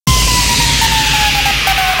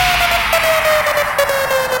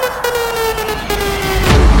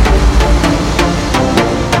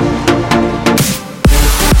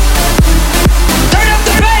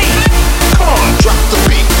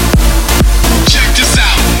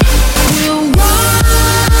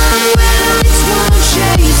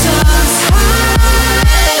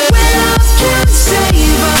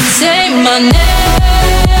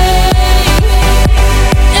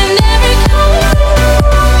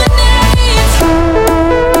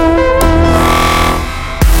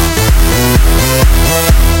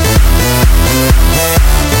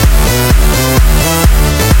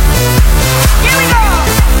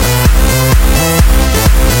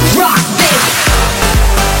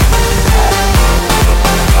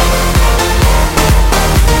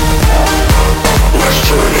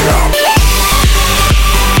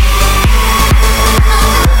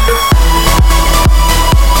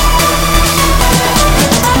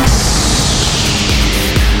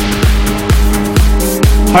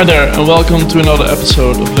Hi there, and welcome to another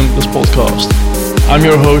episode of Limitless Podcast. I'm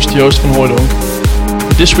your host, Joost van Hooydonk.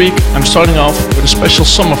 This week, I'm starting off with a special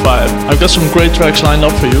summer vibe. I've got some great tracks lined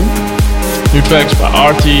up for you. New tracks by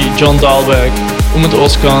Artie, John Dahlbeck, Umut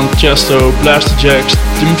Ozcan, Chesto, Blaster Jacks,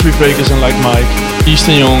 Dimitri Vegas and Like Mike,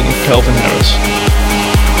 Easton Young and Calvin Harris.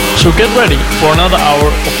 So get ready for another hour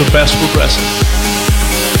of the best progressive.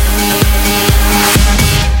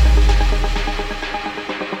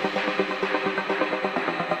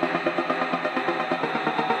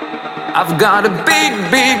 I've got a big,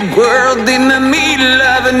 big world in the middle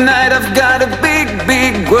of the night. I've got a big,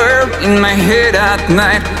 big world in my head at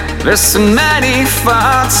night. There's so many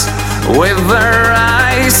thoughts with their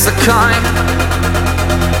eyes are kind.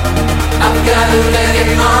 I've got to make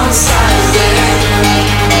it on Saturday.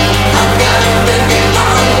 I've got to make it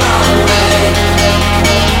on Monday.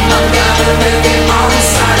 I've got to make it on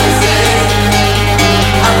Saturday.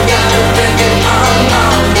 I've got to make it on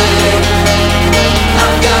Monday.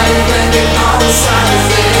 I've got to make it on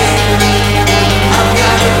Saturday. I've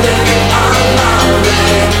got to make it on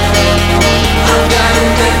Monday. I've got to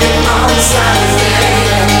make it on Saturday.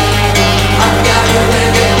 I've got to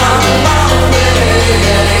make it on Monday.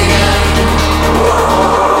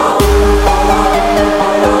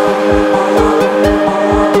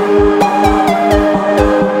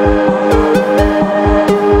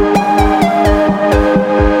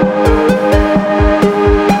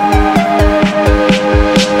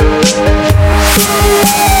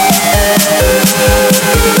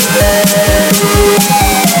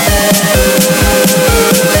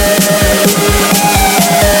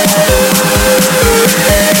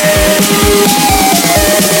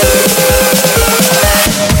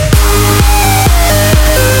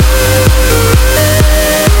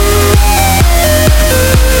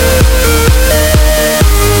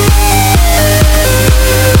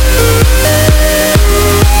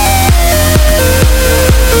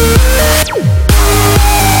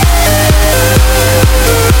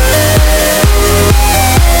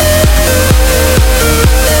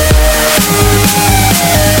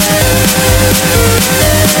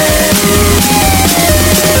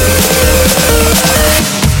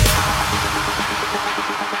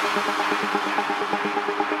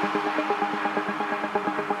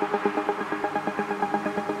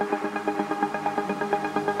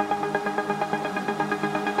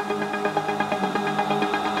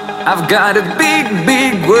 I've got a big,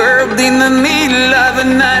 big world in the middle of the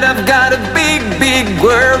night. I've got a big, big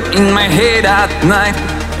world in my head at night.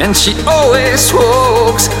 And she always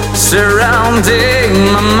walks surrounding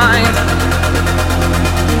my mind.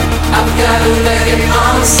 I've got to make it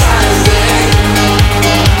on Saturday.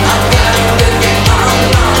 I've got to make it on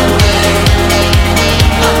Monday.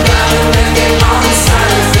 I've got to make it on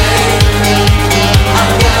Saturday.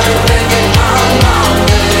 I've got to make it on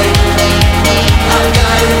Monday. I've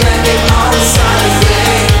got to make it on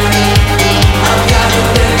Saturday. I've got to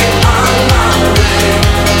make it on Monday.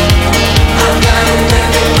 I've got to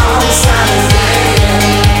make it on Saturday.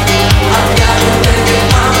 I've got to make it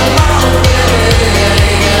on Monday.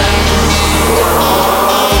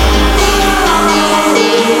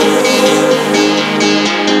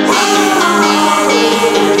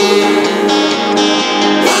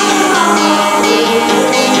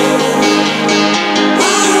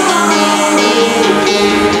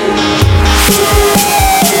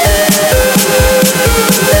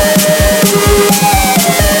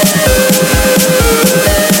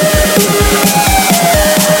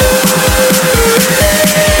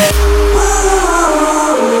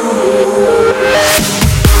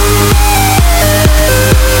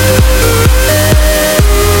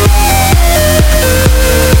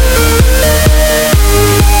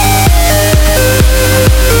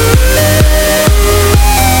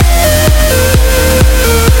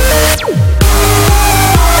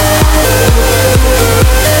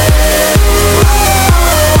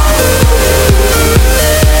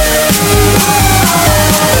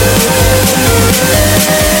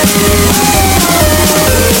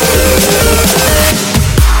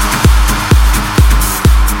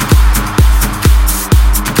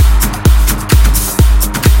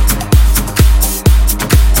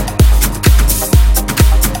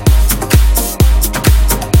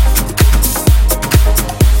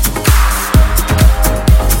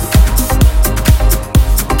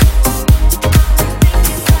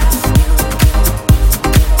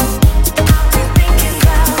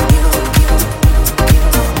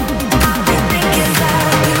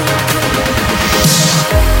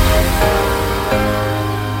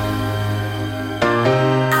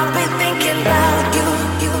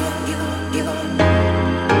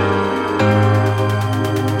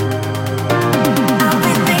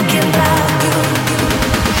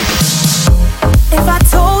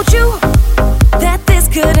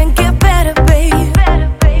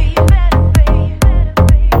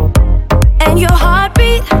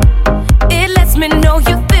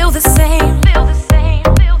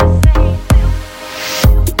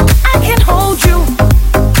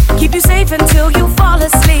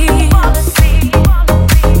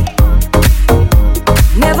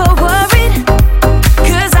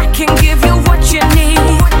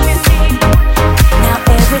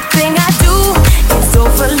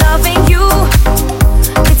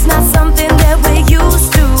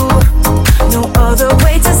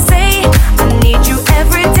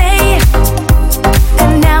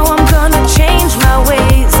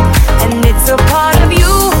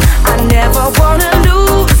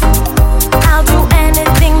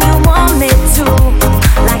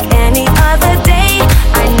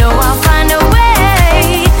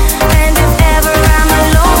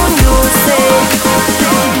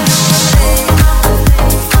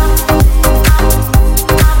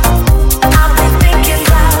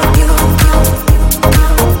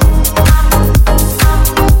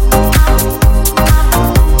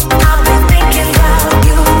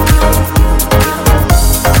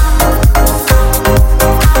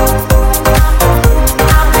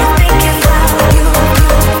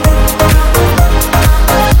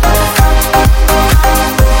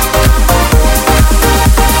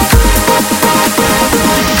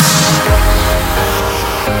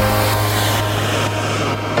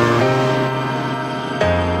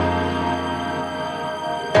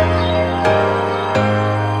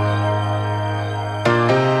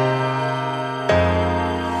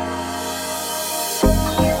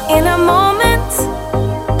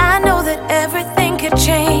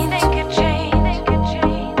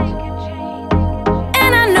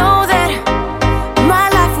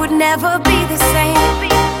 never be the same.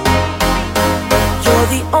 You're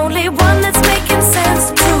the only one that's making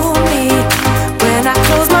sense to me. When I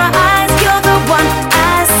close my eyes, you're the one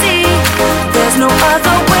I see. There's no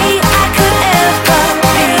other way I could ever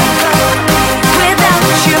be without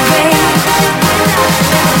you, babe.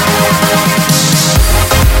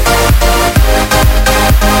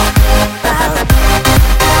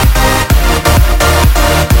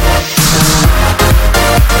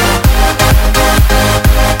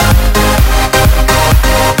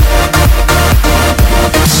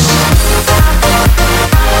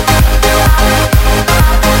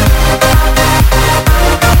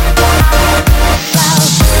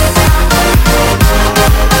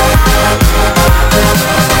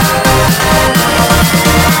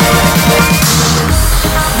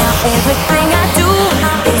 Everything I do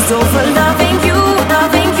is over loving you,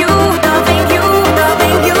 loving you, loving you,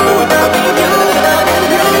 loving you, loving you,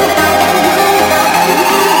 loving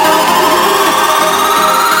you,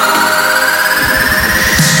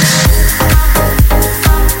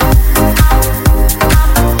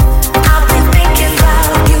 I've been thinking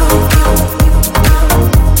about you. I've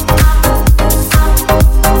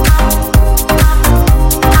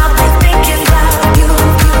been thinking about you.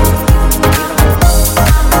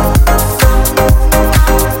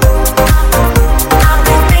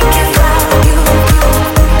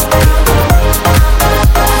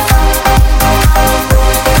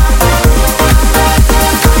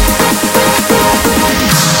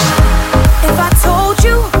 If I told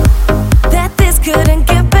you that this couldn't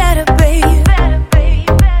get better, babe,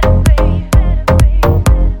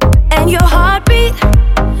 and your heartbeat,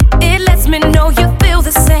 it lets me know you feel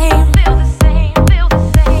the same.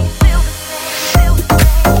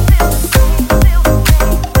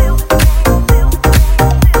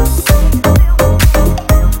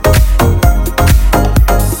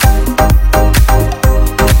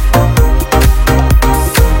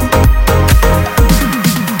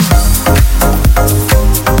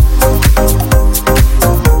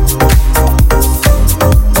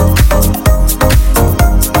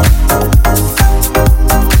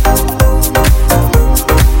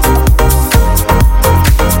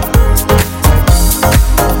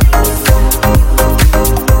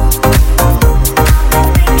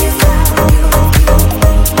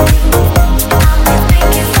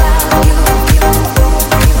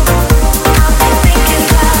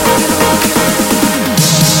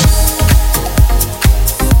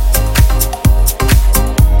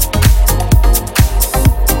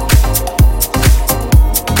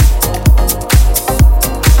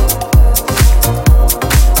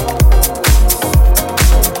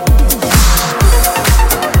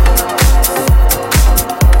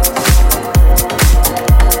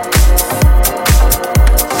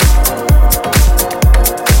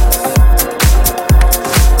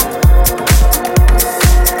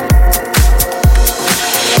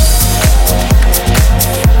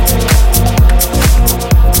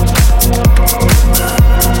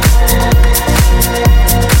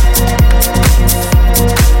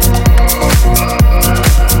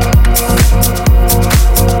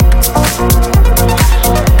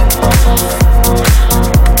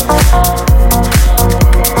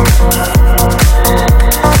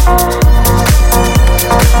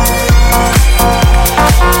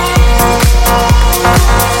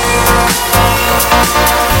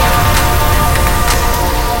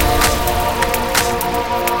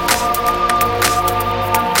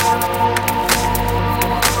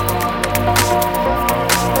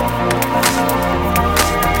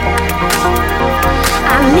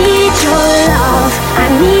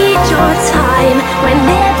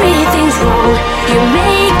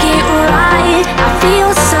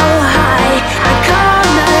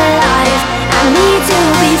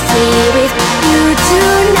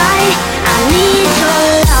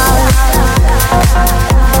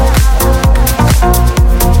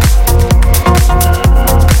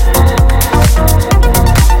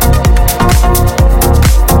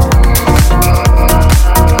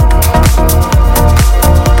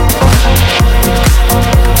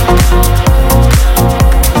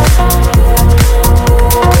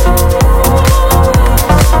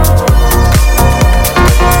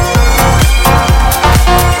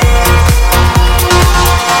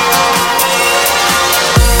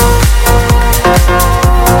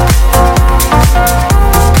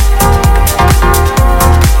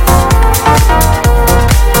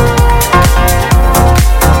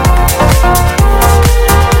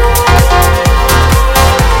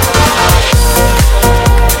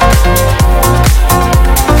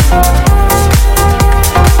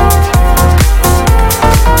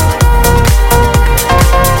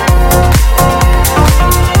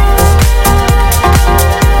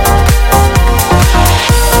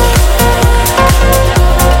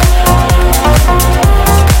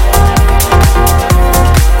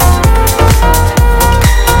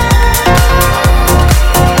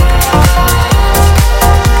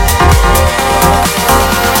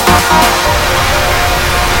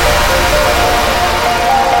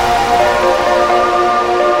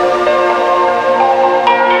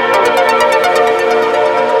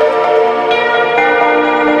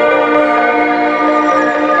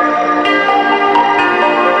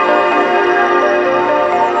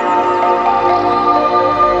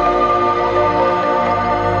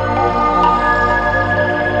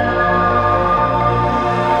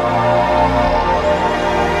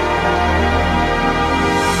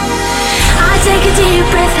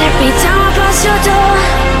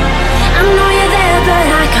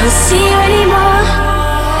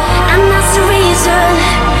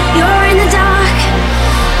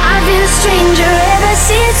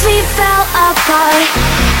 apart,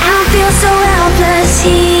 and I feel so helpless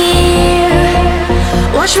here.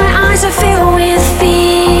 Watch my eyes are filled with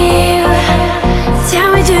fear. Tell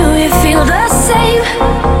me, do you feel the same?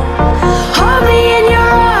 Hold me in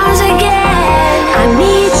your arms again. I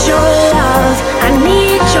need your love, I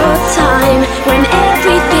need your time. When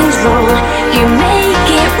everything's wrong, you make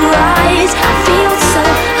it right. I feel so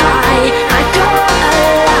high, I go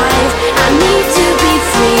alive. I need to be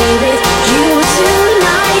free with you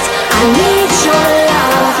tonight. I need your love.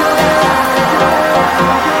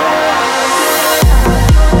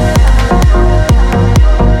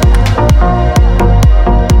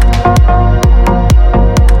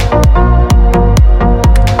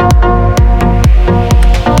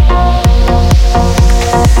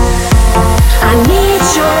 I need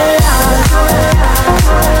your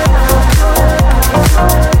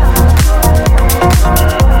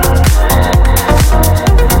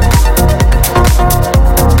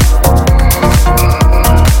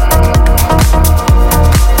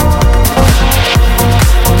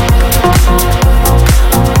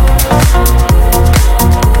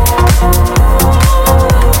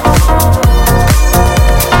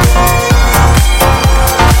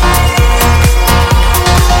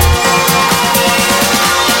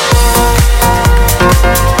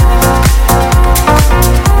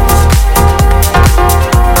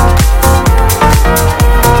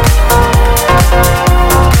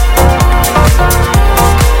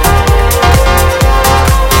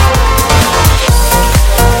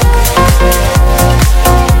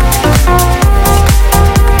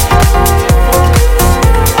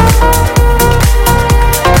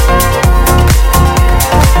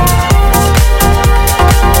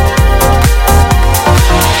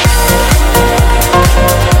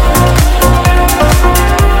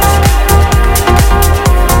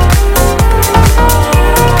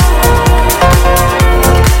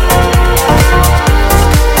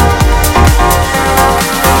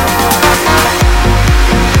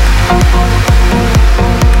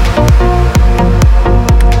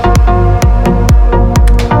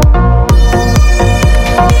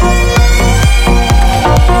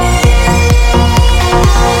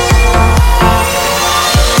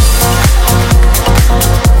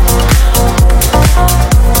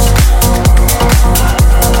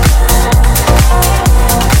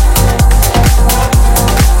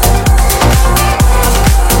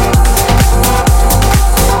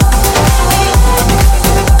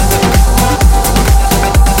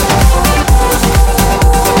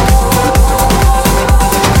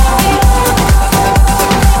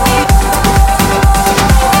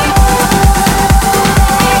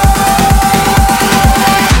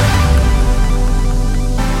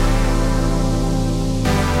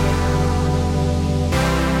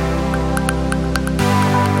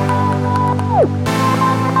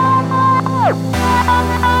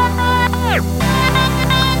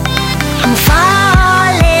I'm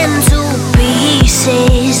falling to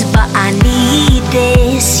pieces, but I need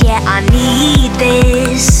this, yeah, I need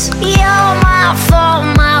this. You're my fault,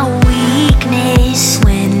 my weakness.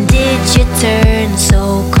 When did you turn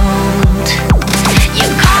so cold? You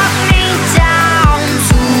cut me down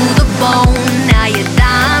to the bone. Now you're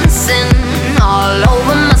dancing all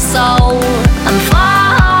over my soul. I'm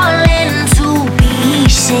falling to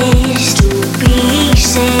pieces, to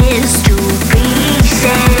pieces, to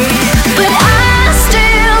pieces. But I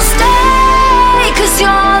still stay, 'cause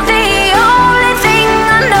you're the only thing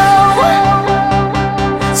I know.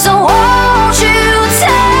 So won't you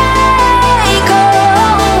take, oh,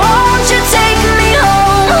 won't you take me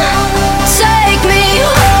home? Take me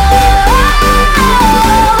home.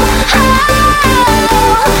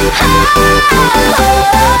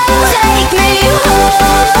 Take me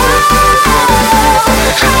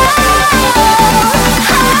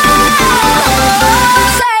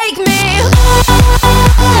Take me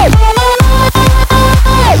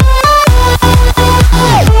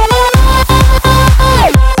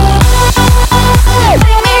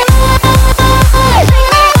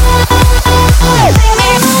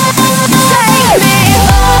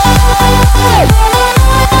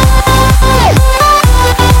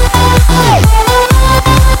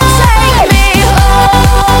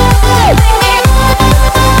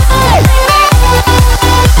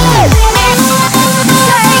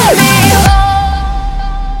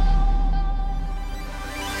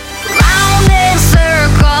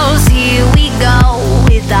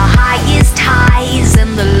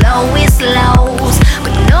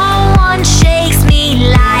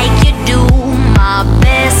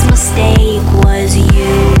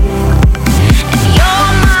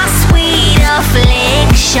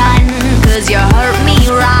you hurt me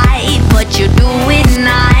right, but you do it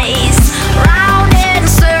nice. Right.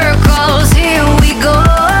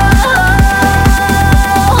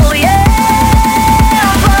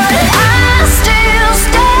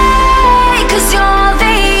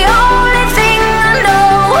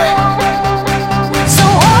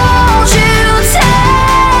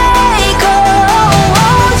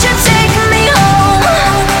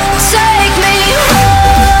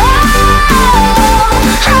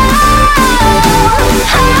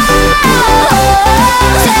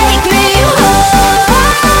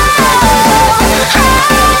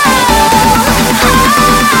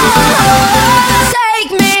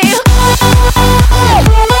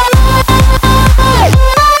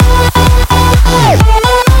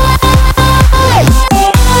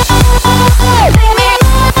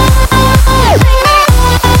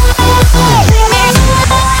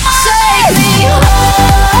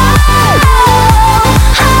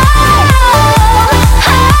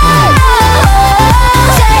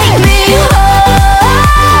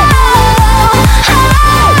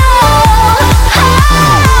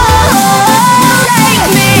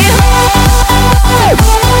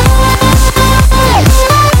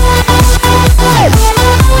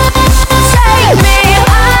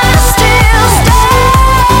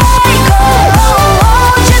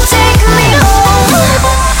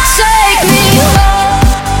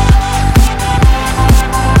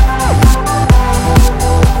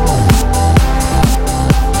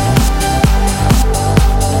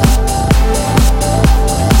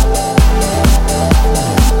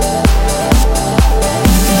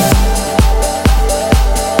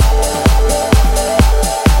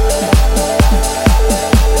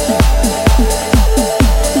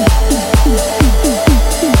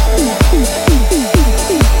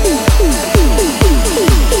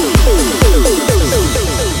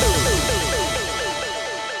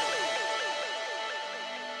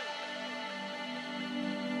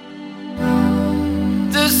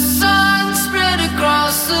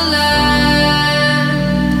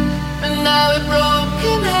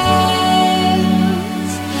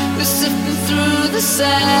 We're sifting through the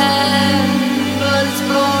sand, but it's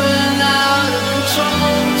blowing out of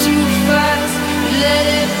control too fast. We let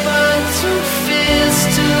it burn too fierce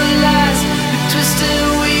to last. We twisted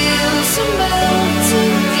wheels and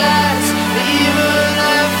melted glass. But even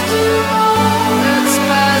after all that's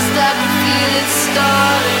past, I can feel it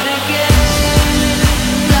starting again.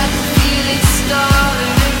 I can feel it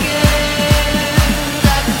starting again.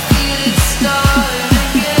 I can feel it starting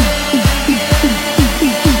again.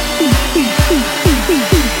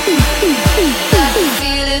 I can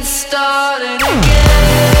feel it starting again.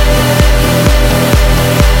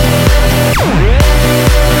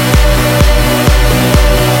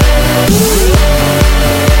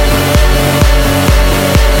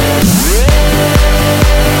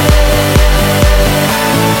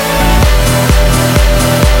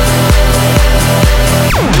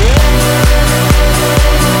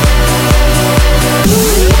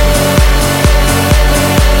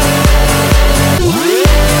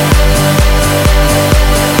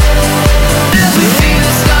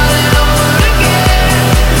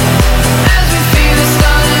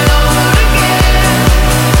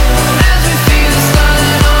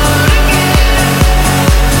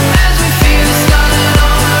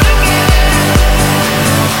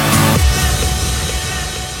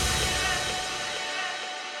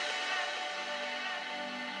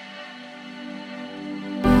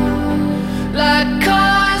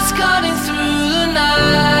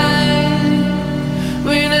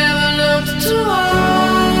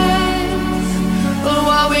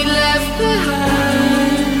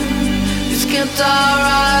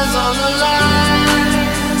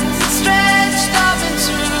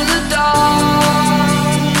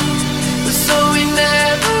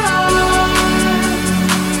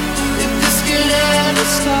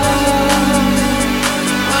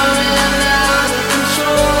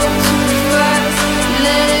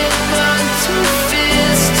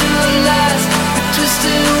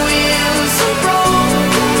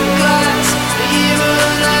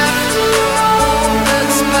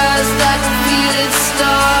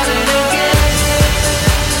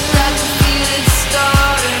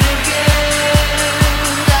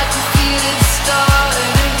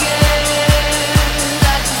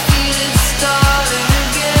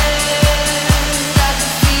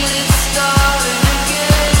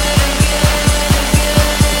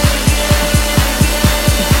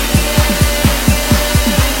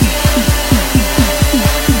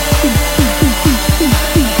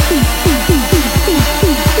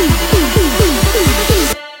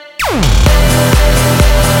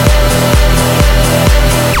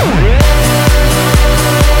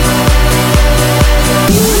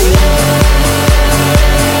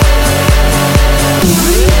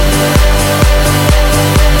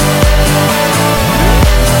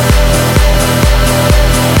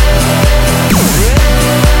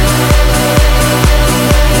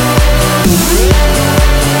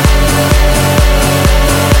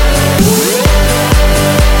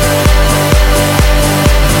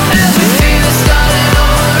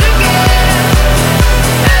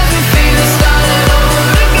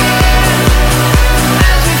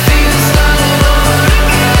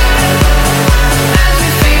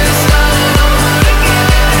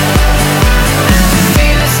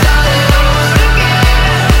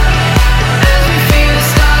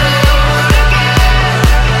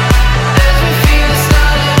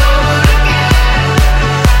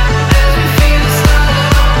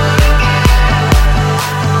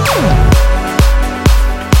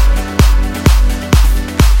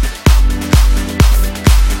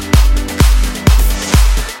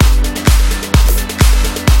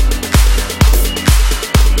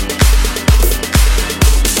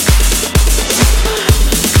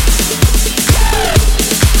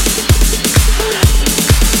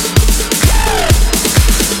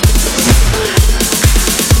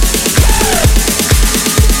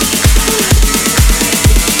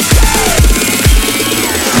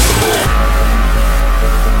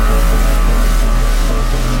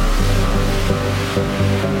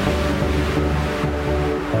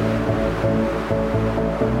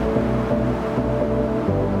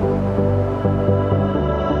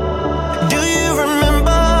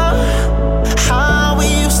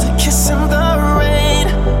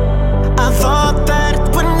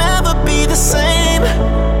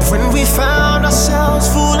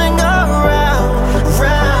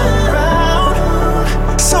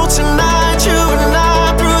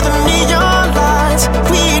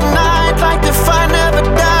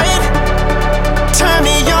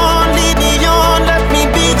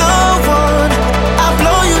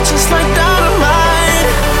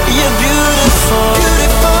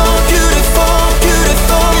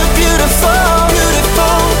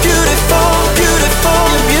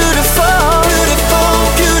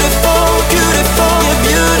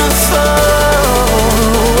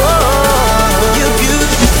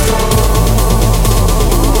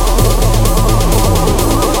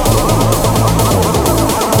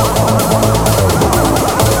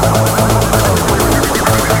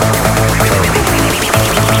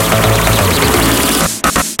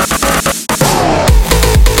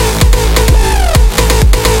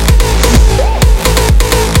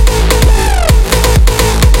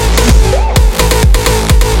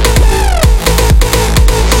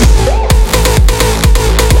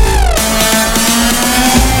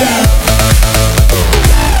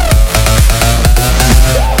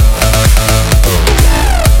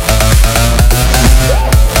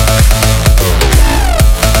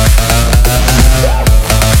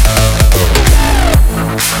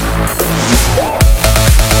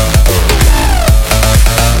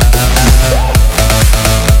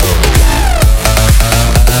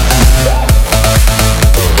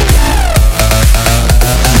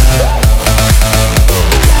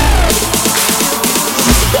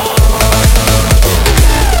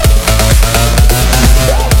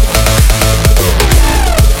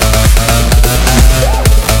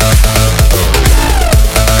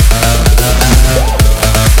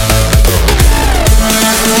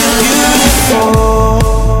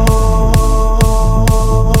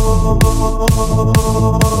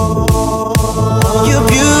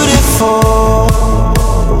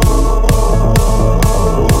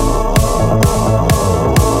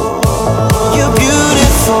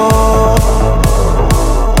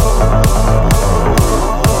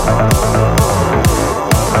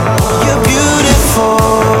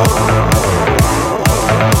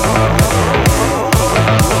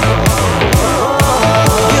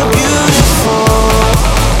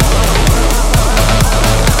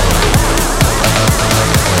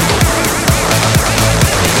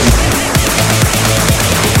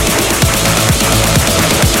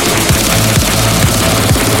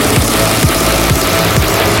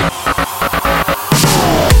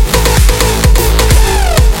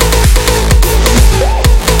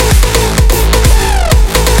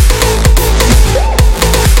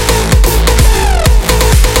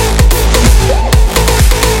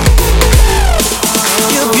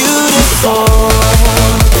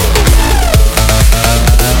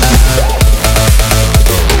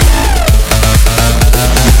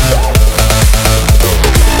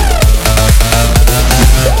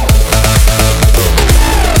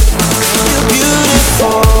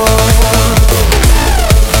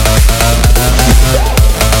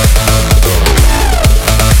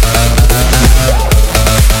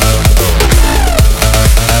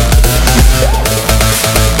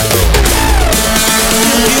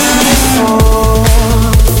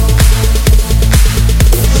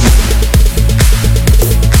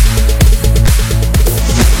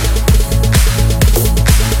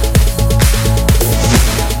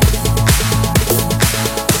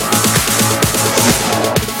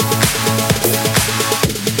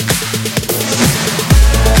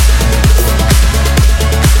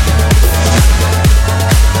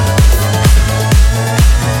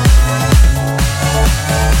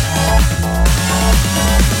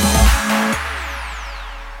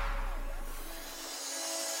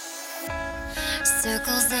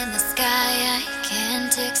 Circles in the sky I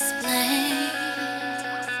can't explain.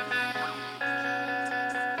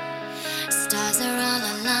 Stars are all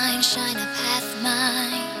aligned, shine a path my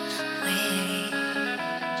way.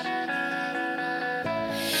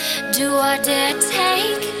 Do I dare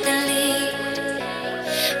take the lead?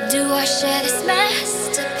 Do I share this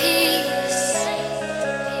masterpiece?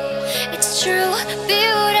 It's true beauty.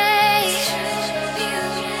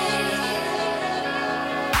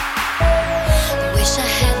 Wish I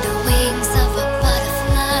had the wings of a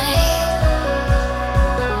butterfly,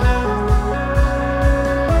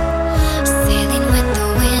 sailing with the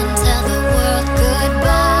wind, tell the world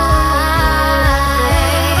goodbye.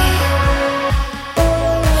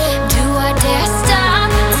 Do I dare stop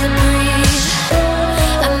to breathe?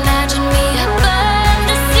 Imagine me above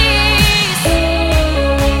the seas.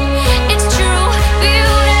 It's true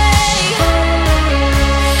beauty.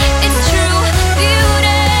 It's true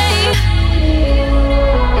beauty.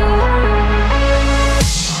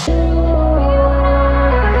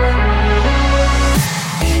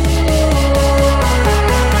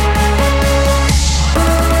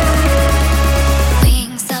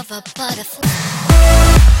 Wings of a butterfly.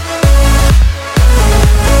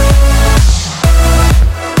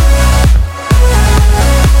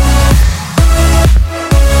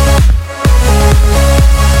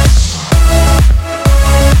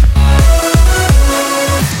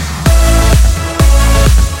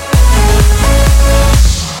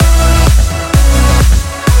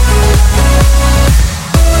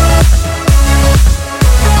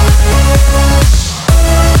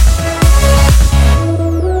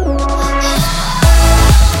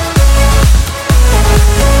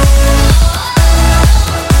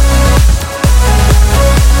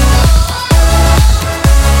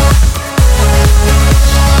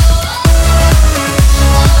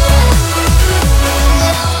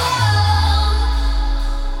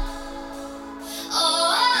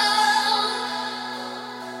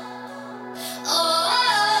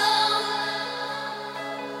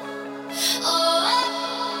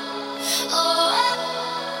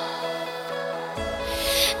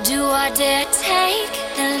 Do I dare take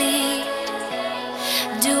the lead?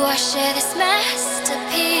 Do I share this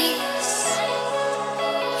masterpiece?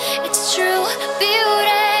 It's true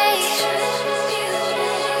beauty.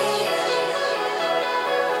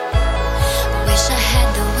 Wish I had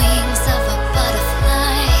the wings of a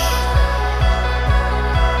butterfly,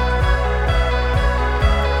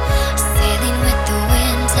 sailing with the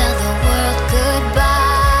wind, tell the world goodbye.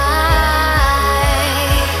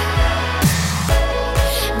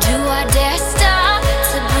 Do I dare stop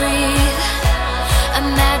to breathe?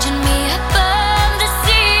 Imagine me above the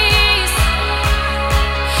seas.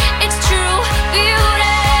 It's true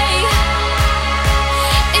beauty.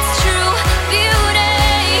 It's true beauty.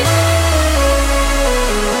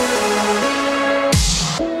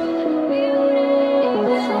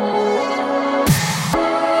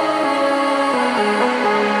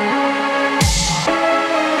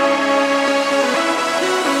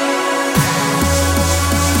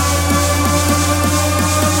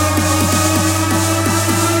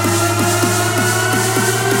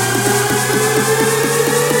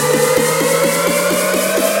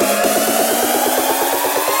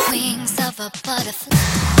 Wings of a butterfly.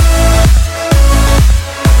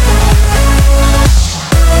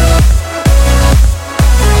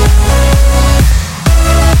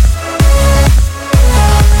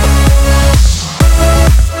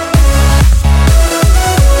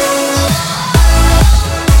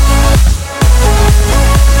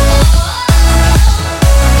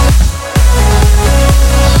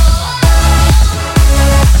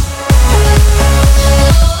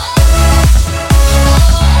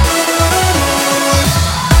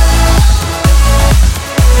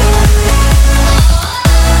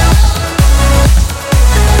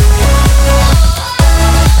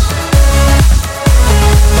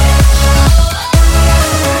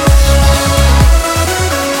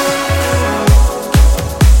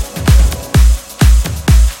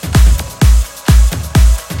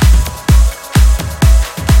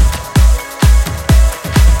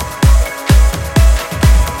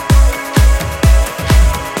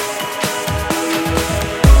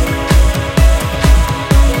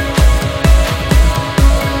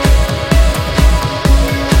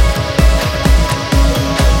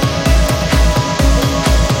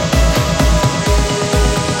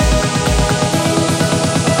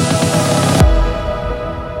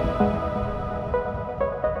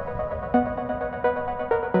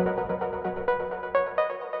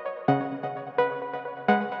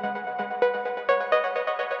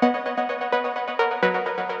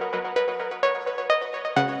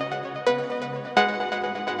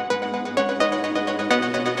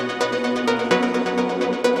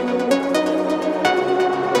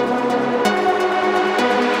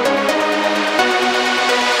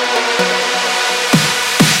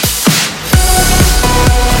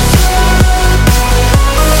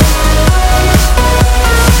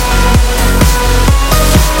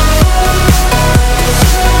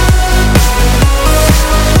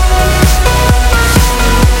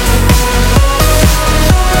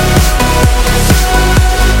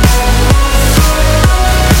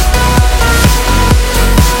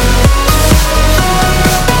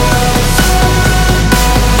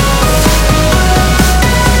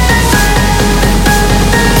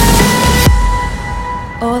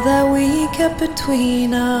 kept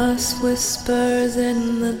between us, whispers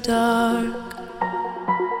in the dark.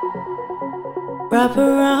 Wrap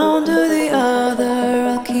around to the other,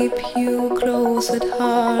 I'll keep you close at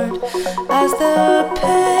heart as the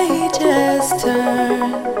pages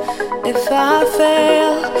turn. If I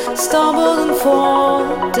fail, stumble and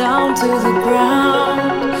fall down to the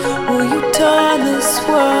ground, will you turn this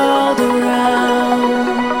world around?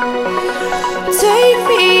 Take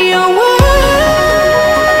me away.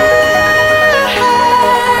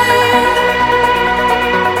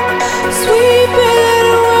 Sweep it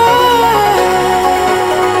away.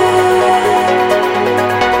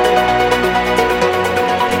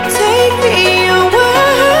 Take me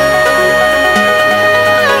away.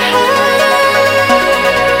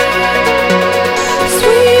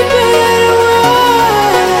 Sweep it away.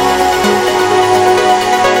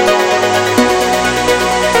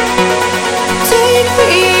 Take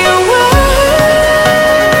me away.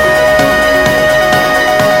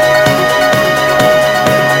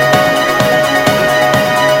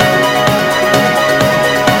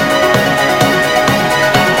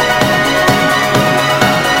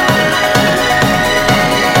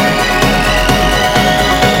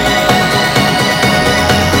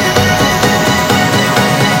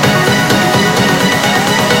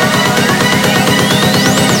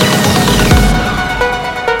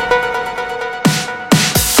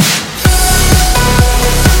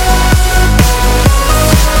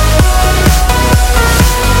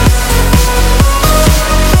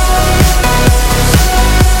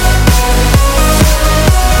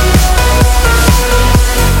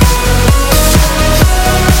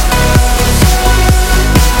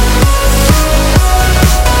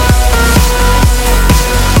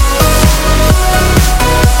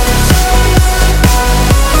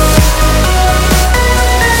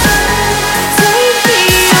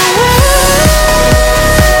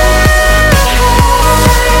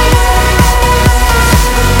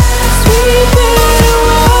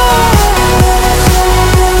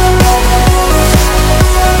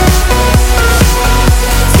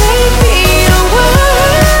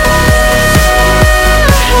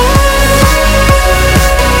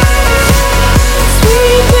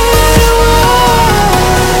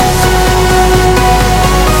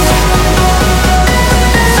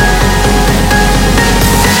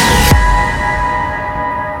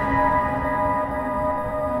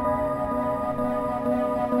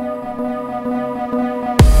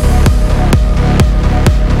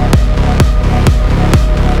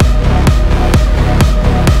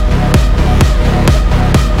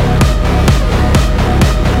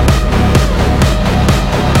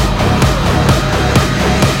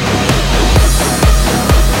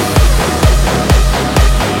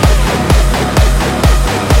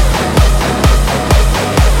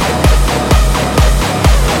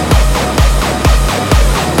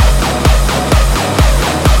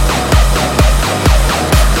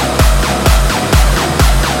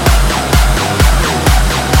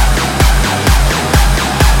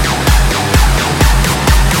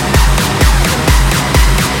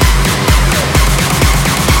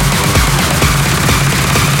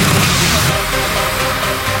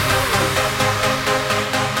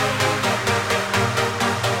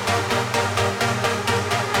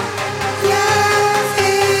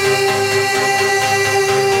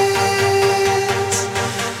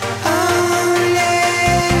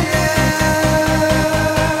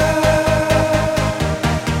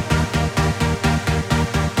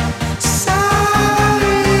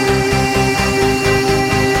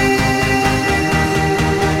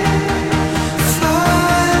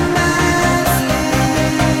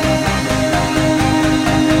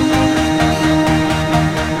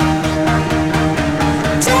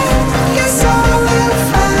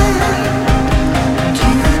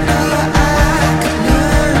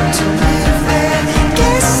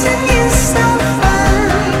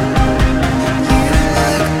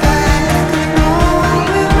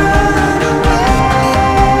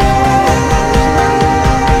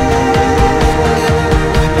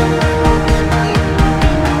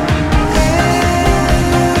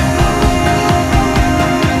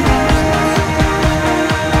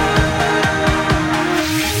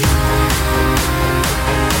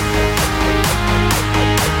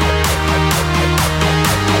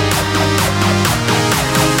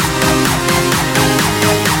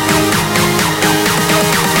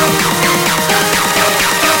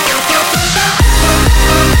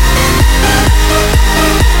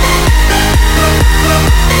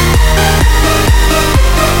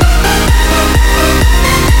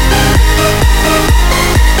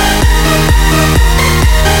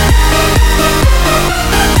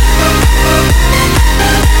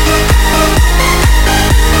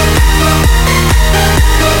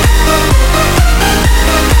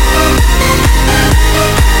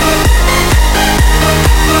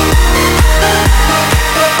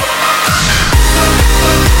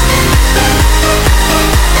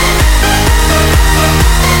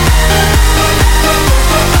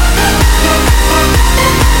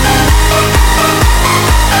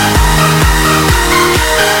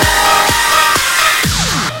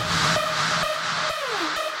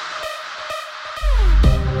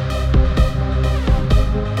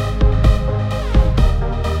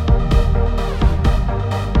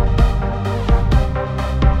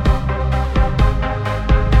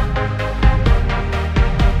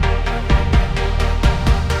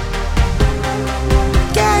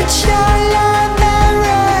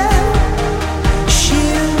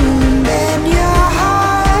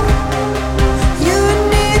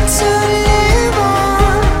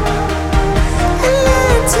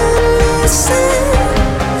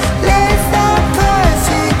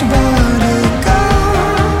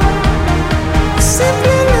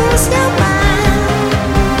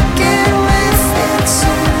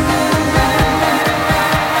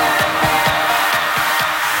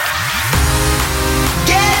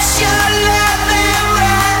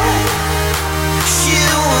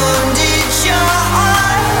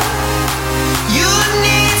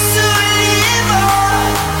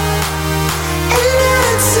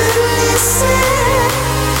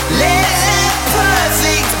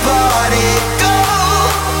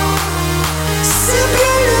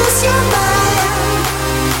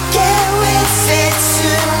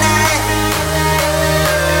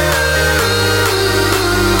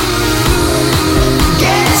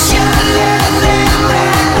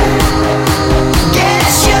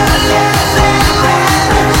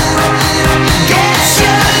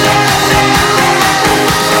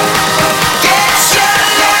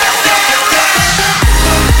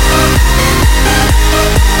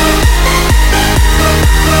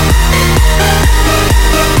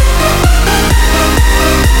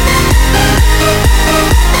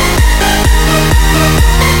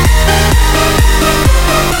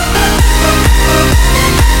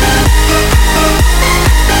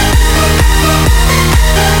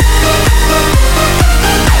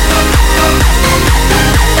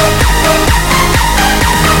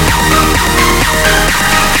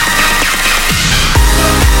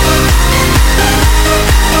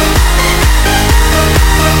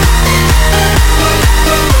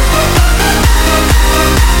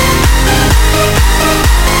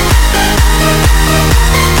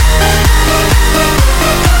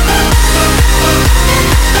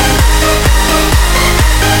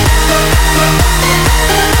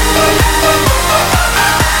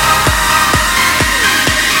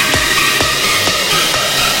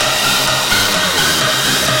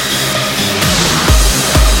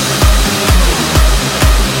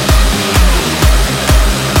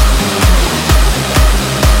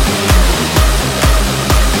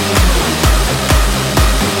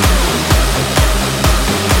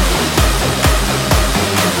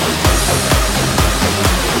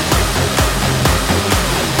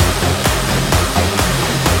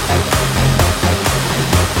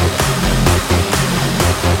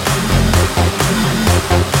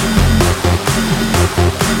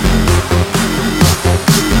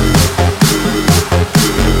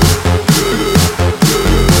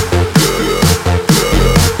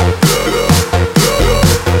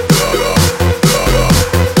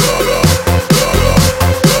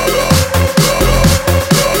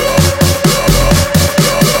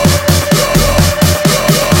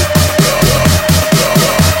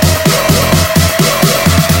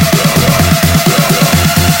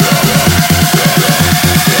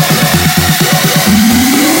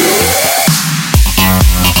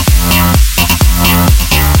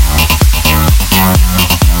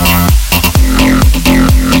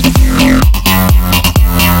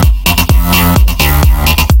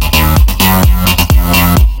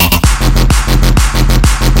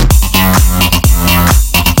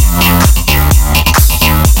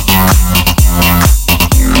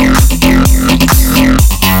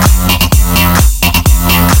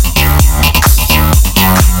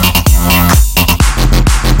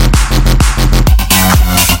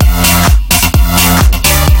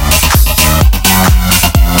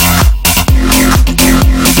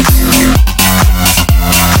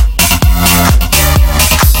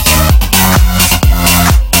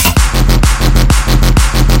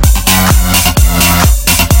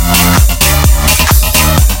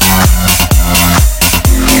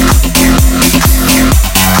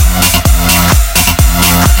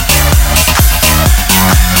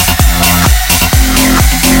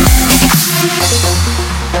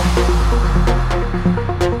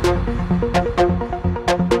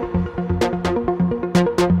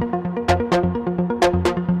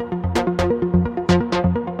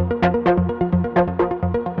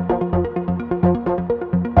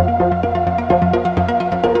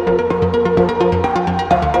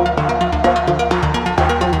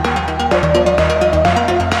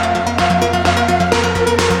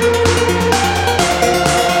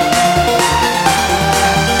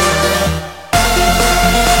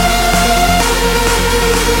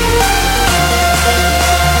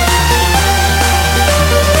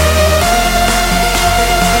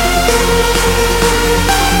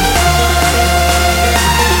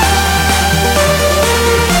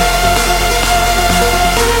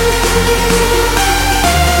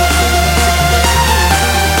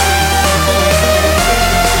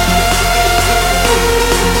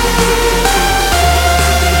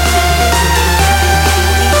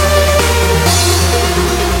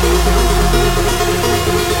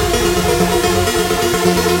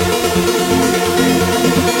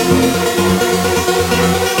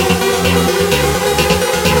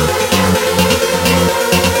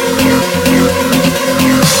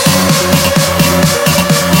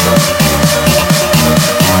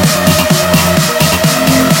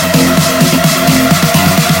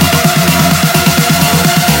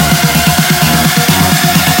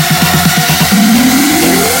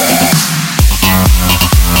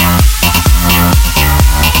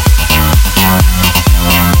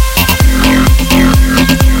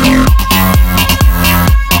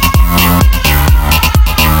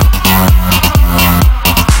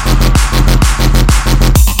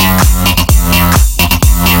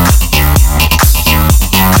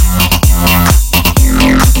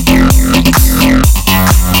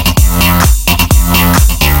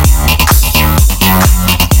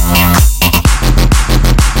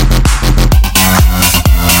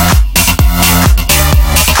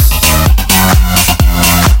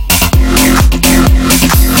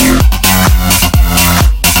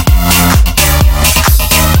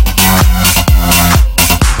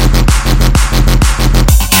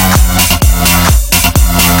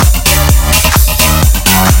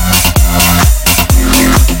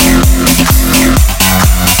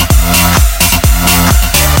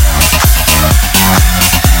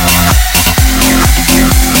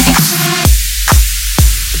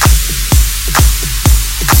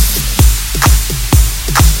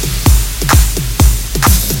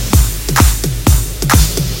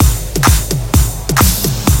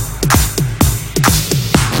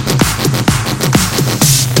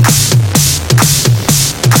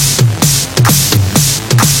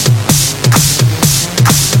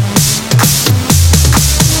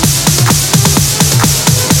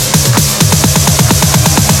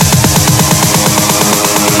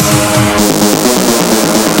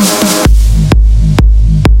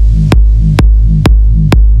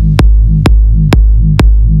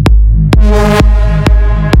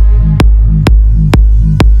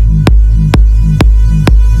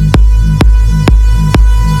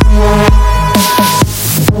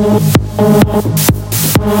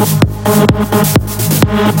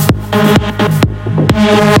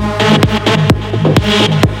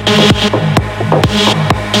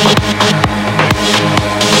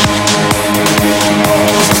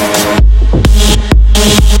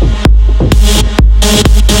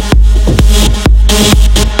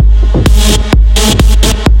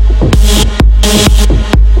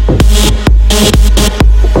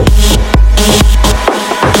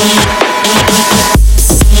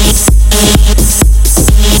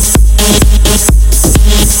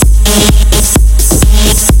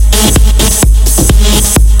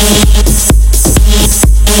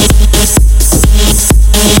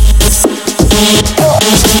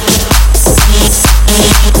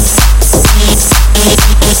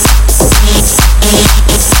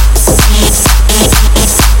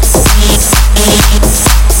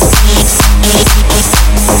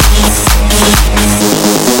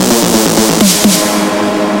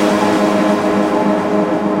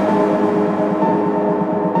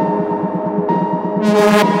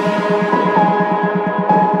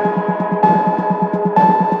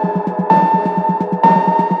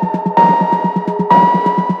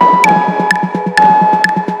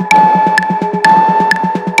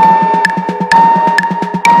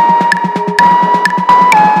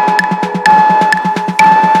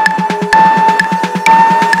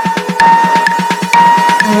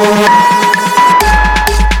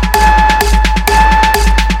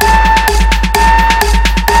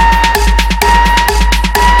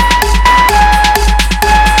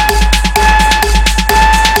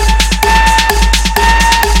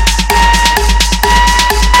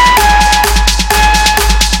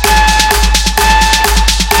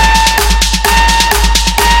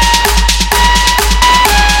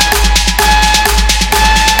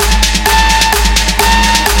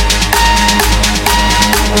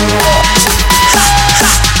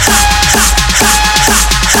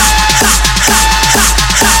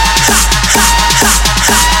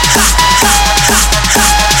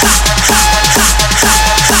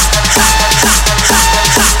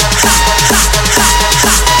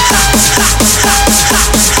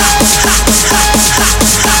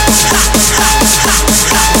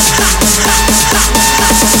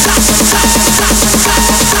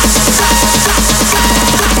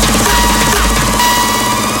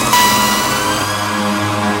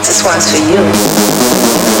 This one's for you.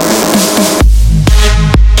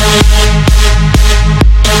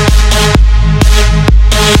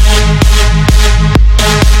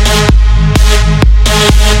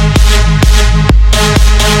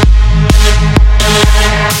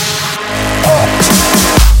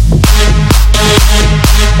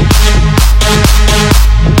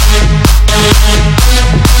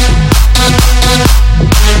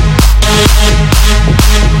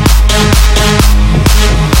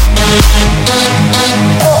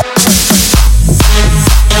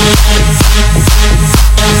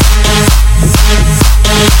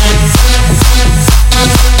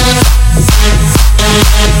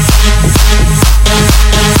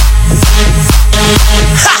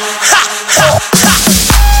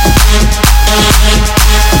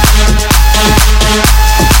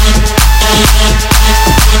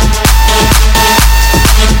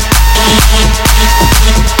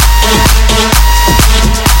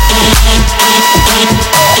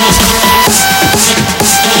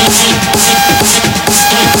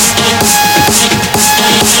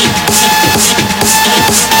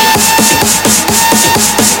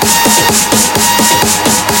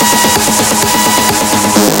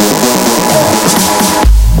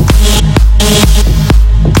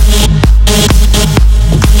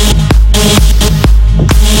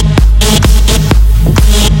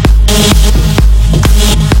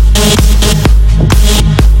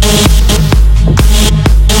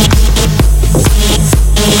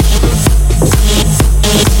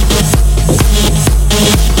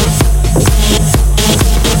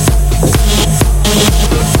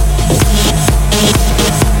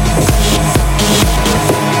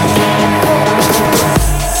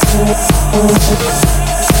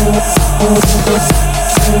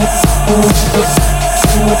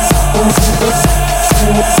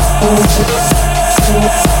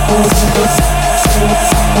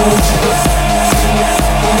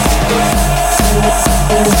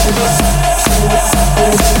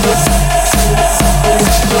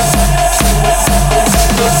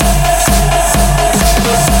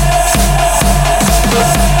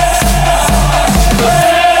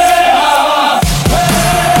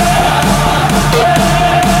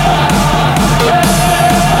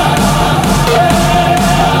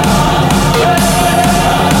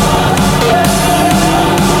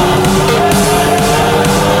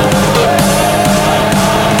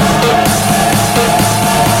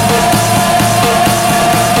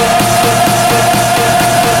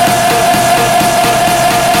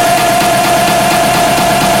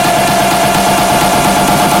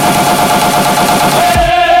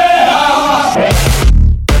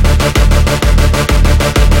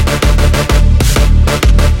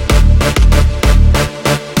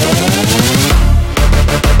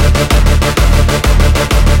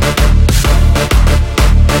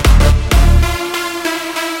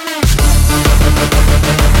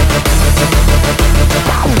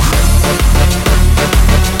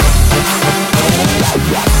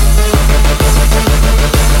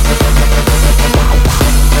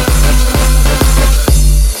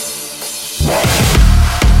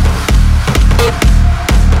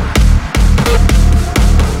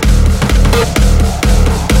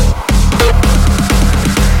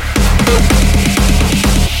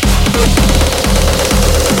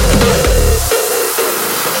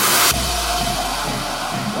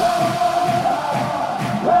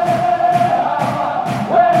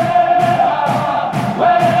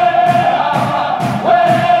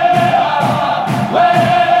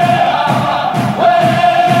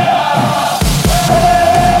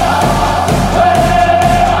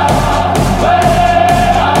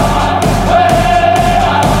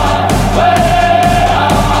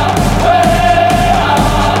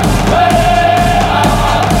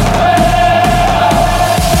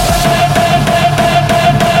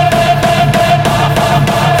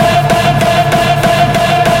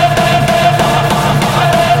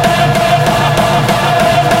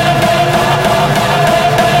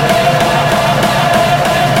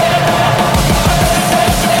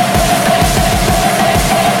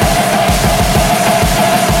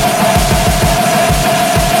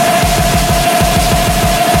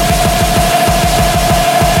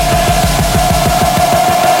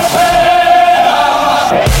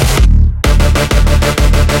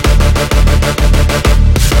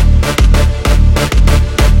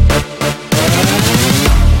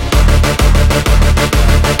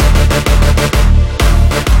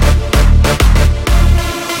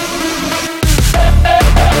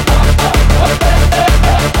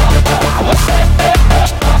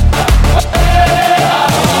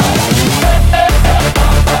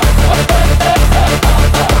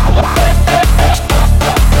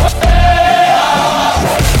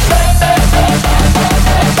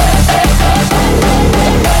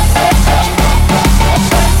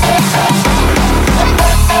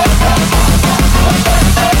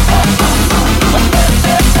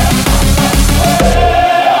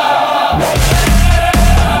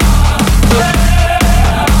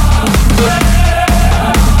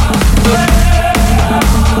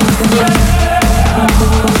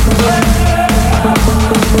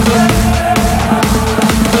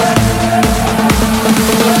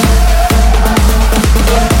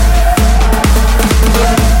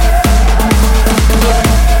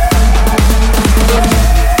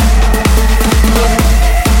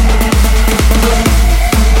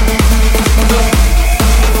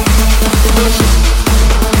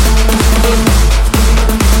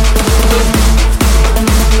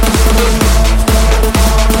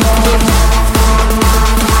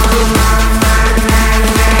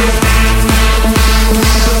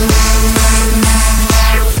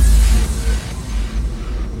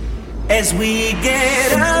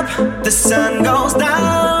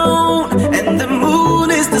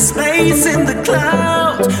 space in the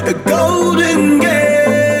clouds, a golden gate,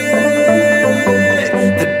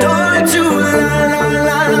 the door to la la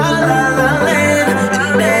la la la la land.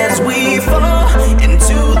 And as we fall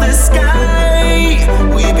into the sky,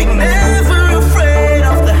 we be never afraid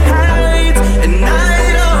of the heights and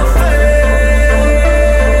night of fate.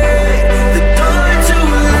 The door to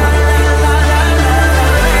la la la la la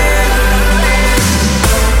land.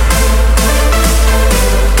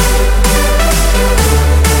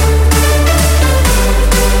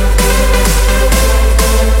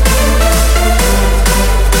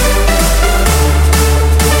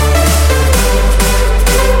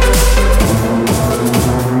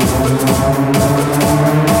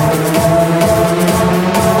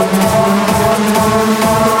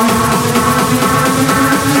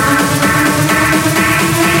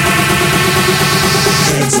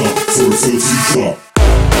 Hands up for a filthy drop.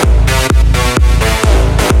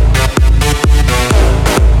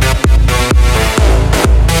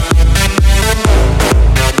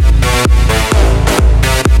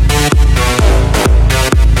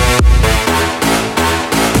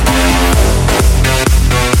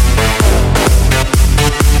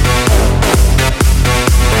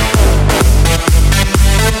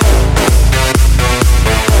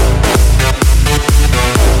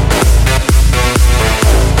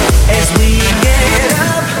 As we get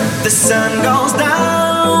up, the sun goes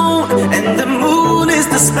down, and the moon is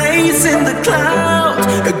the space in the clouds,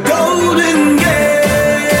 a golden gate,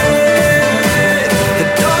 the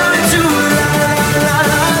door to la la la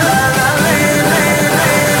la la land, land,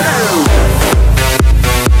 land.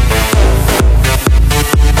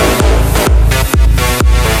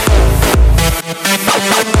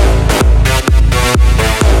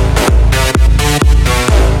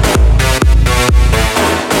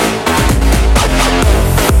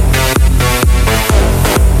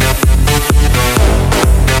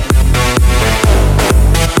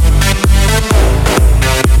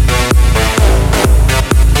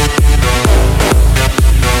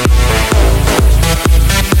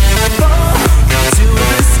 Into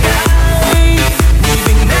the sky, we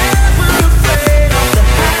be never afraid of the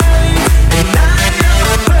heights and night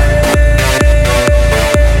of fate.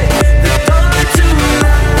 The door to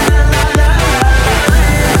la la la la la.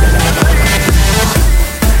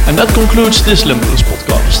 And that concludes this Limitless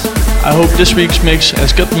podcast. I hope this week's mix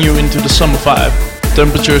has gotten you into the summer vibe.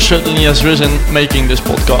 Temperature certainly has risen making this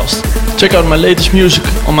podcast. Check out my latest music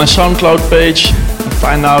on my SoundCloud page and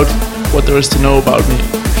find out what there is to know about me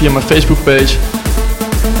via my Facebook page.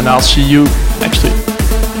 And I'll see you next week.